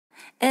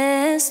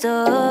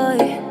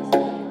estoy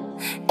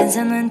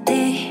pensando en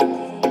ti,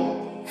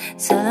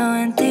 solo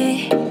en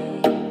ti.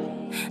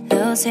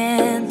 Lo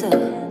siento,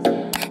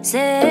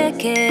 sé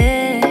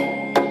que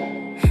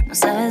no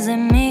sabes de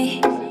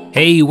mí.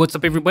 Hey, what's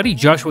up everybody?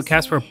 Joshua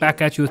Casper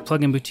back at you with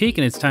Plugin Boutique,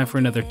 and it's time for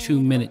another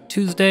 2-Minute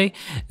Tuesday.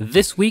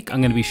 This week, I'm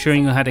going to be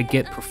showing you how to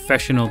get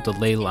professional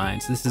delay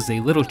lines. This is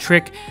a little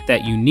trick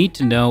that you need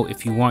to know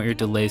if you want your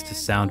delays to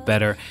sound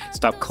better.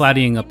 Stop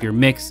clouding up your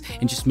mix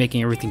and just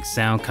making everything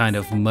sound kind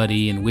of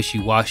muddy and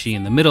wishy-washy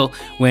in the middle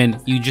when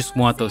you just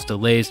want those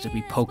delays to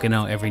be poking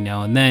out every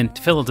now and then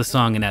to fill out the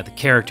song and add the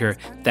character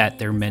that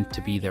they're meant to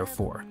be there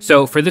for.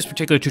 So for this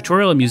particular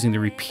tutorial, I'm using the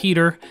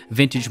Repeater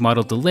Vintage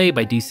Model Delay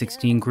by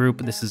D16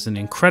 Group. This is an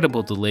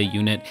incredible delay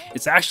unit.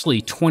 It's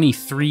actually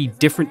 23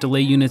 different delay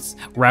units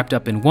wrapped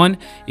up in one.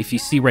 If you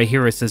see right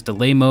here, it says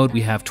delay mode.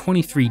 We have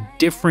 23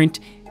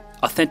 different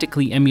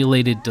authentically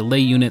emulated delay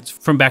units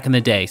from back in the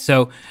day.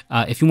 So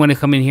if you want to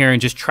come in here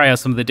and just try out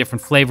some of the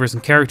different flavors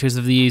and characters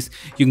of these,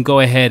 you can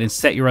go ahead and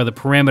set your other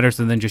parameters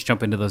and then just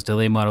jump into those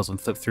delay models and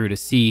flip through to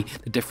see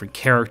the different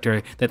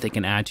character that they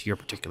can add to your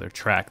particular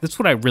track. That's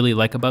what I really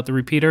like about the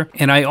Repeater.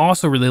 And I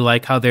also really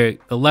like how the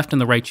left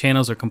and the right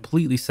channels are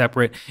completely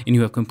separate and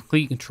you have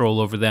complete control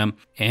over them.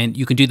 And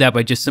you can do that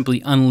by just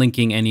simply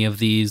unlinking any of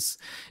these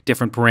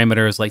different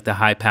parameters like the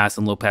high pass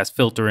and low pass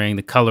filtering,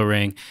 the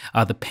coloring,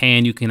 the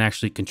pan you can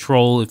actually control.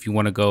 If you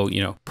want to go,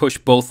 push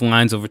both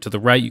lines over to the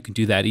right, you can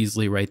do that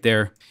easily right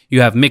there.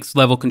 You have mix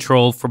level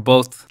control for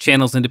both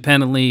channels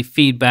independently,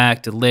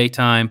 feedback, delay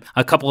time.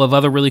 A couple of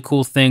other really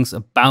cool things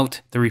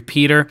about the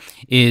Repeater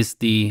is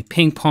the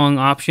ping pong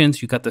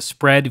options. You've got the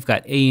spread, you've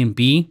got A and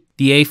B.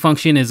 The A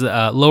function is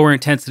lower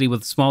intensity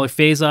with a smaller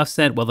phase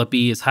offset, while the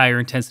B is higher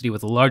intensity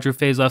with a larger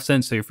phase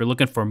offset. So if you're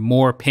looking for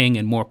more ping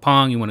and more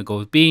pong, you want to go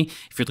with B.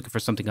 If you're looking for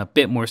something a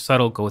bit more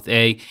subtle, go with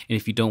A. And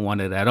if you don't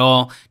want it at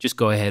all, just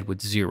go ahead with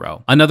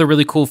 0. Another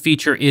really cool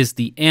feature is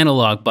the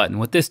analog button.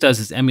 What this does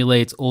is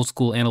emulates old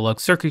school analog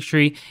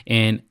circuitry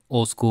and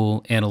old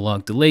school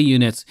analog delay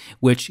units,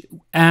 which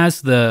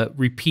as the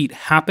repeat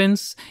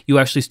happens, you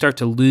actually start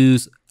to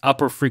lose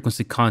upper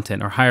frequency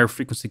content or higher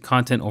frequency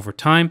content over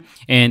time.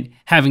 And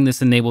having this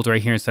enabled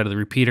right here inside of the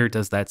Repeater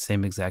does that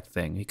same exact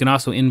thing. You can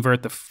also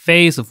invert the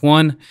phase of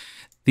one,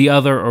 the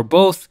other, or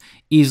both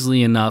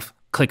easily enough,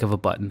 click of a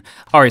button.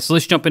 All right, so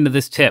let's jump into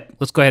this tip.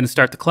 Let's go ahead and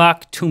start the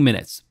clock, 2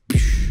 minutes.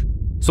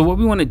 So what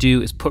we want to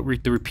do is put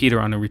the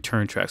Repeater on a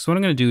return track. So what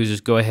I'm going to do is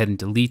just go ahead and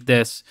delete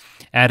this,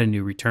 add a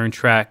new return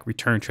track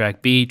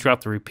B,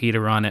 drop the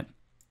Repeater on it.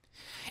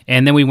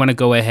 And then we want to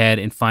go ahead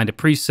and find a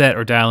preset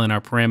or dial in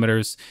our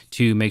parameters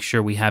to make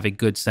sure we have a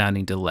good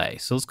sounding delay.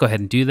 So let's go ahead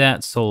and do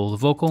that, solo the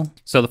vocal.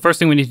 So the first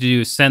thing we need to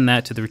do is send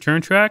that to the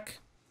return track.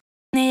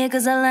 And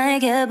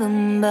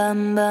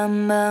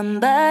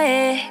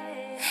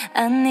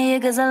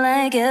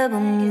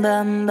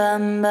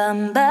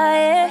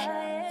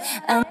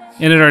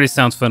it already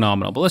sounds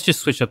phenomenal, but let's just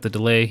switch up the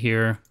delay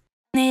here.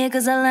 So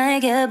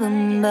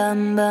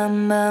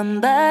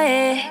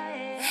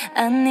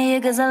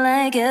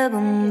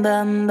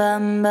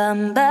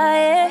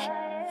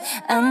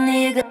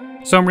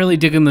I'm really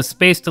digging the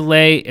space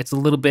delay. It's a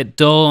little bit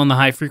dull on the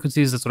high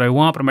frequencies. That's what I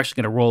want, but I'm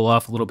actually going to roll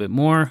off a little bit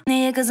more.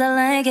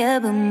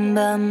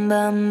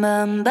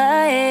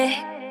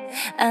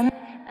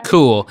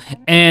 Cool.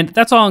 And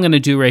that's all I'm going to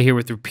do right here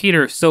with the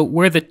Repeater. So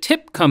where the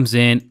tip comes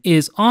in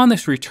is on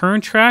this return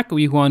track,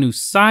 we want to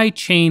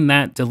sidechain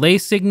that delay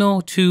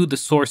signal to the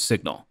source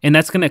signal. And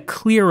that's going to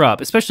clear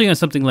up, especially on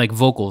something like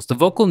vocals. The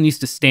vocal needs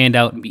to stand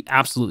out and be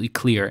absolutely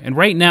clear. And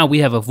right now we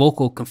have a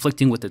vocal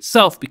conflicting with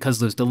itself because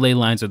those delay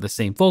lines are the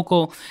same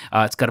vocal.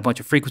 It's got a bunch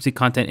of frequency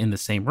content in the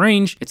same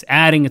range. It's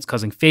adding, it's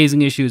causing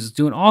phasing issues. It's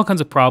doing all kinds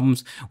of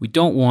problems we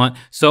don't want.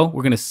 So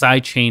we're going to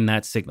sidechain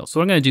that signal. So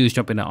what I'm going to do is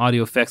jump into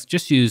audio effects,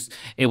 just use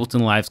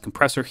Ableton Live's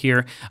compressor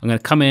here. I'm going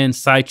to come in,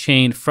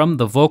 sidechain from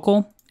the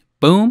vocal.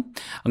 Boom.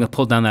 I'm going to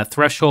pull down that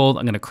threshold.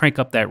 I'm going to crank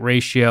up that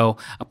ratio.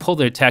 I'll pull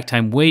the attack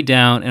time way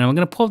down, and I'm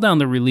going to pull down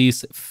the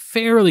release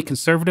fairly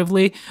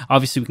conservatively.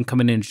 Obviously, we can come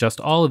in and adjust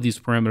all of these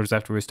parameters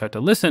after we start to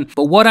listen.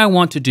 But what I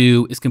want to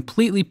do is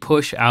completely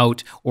push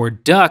out or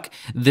duck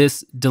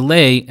this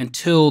delay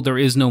until there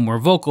is no more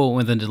vocal,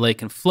 and then the delay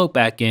can float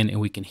back in and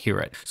we can hear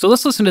it. So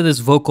let's listen to this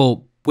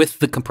vocal with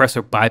the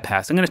compressor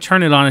bypass. I'm going to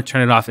turn it on and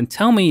turn it off, and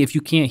tell me if you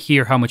can't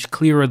hear how much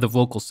clearer the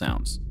vocal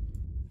sounds.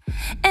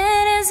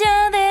 Eres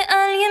ya de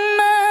alguien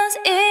más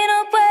y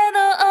no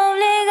puedo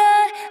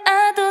obligar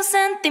a tus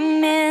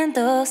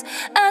sentimientos,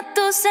 a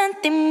tus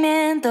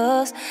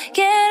sentimientos.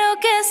 Quiero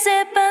que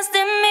sepas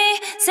de mí,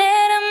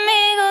 ser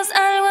amigos,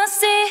 algo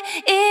así,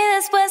 y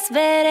después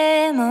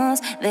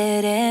veremos,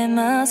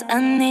 veremos. I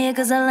need you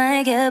 'cause I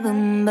like it,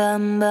 boom,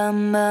 bam,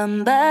 bam,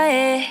 bam,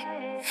 bye.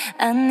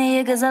 I need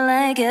you 'cause I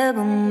like it,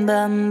 boom,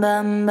 bam,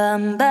 bam,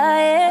 bam,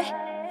 bye.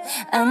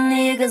 I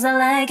need you 'cause I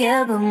like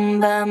it, boom,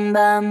 bam,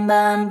 bam,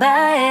 bam,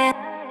 bye.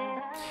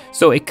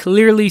 So it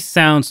clearly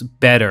sounds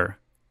better.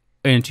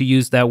 And to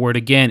use that word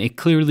again, it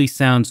clearly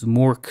sounds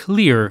more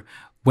clear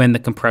when the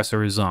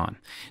compressor is on.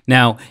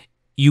 Now,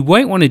 You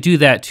might want to do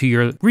that to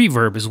your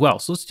reverb as well.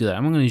 So let's do that.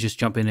 I'm going to just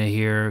jump into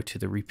here to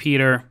the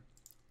repeater,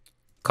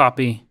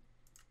 copy,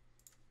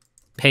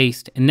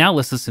 paste, and now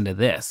let's listen to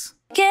this.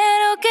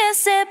 Quiero que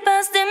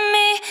sepas de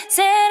mí,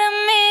 ser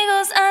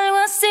amigos,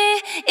 algo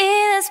así,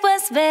 y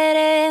después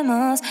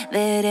veremos.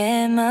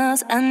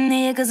 I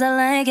need you 'cause I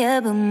like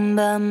it, boom,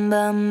 bam,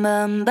 bam,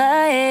 bam,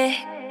 bye.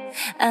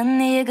 I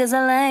need you 'cause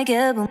I like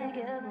it, boom.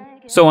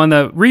 So on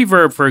the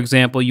reverb, for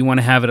example, you want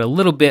to have it a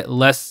little bit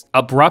less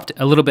abrupt,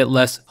 a little bit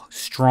less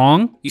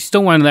strong. You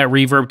still want that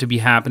reverb to be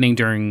happening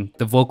during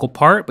the vocal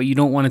part, but you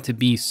don't want it to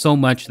be so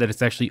much that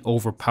it's actually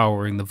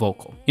overpowering the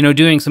vocal. You know,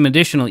 doing some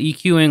additional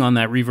EQing on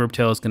that reverb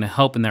tail is going to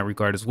help in that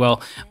regard as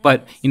well.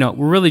 But, you know,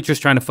 we're really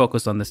just trying to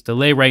focus on this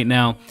delay right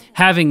now.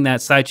 Having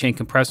that sidechain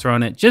compressor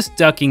on it, just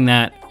ducking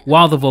that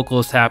while the vocal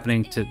is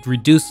happening to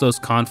reduce those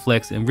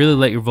conflicts and really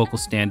let your vocal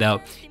stand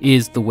out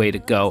is the way to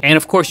go. And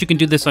of course, you can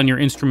do this on your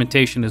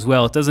instrumentation as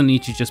well. It doesn't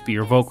need to just be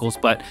your vocals,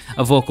 but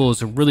a vocal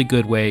is a really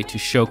good way to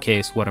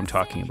showcase what I'm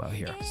talking about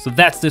here. So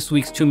that's this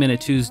week's 2-Minute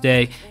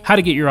Tuesday, how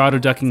to get your auto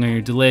ducking on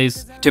your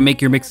delays to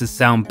make your mixes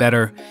sound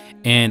better.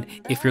 And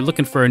if you're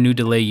looking for a new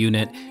delay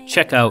unit,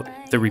 check out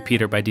the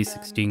Repeater by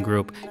D16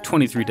 Group.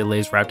 23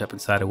 delays wrapped up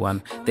inside of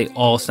one. They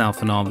all sound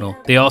phenomenal.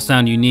 They all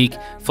sound unique,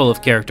 full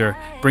of character.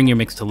 Bring your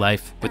mix to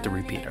life with the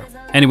Repeater.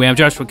 Anyway, I'm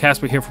Joshua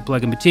Casper here for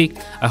Plugin Boutique.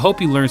 I hope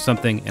you learned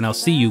something, and I'll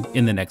see you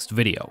in the next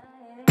video.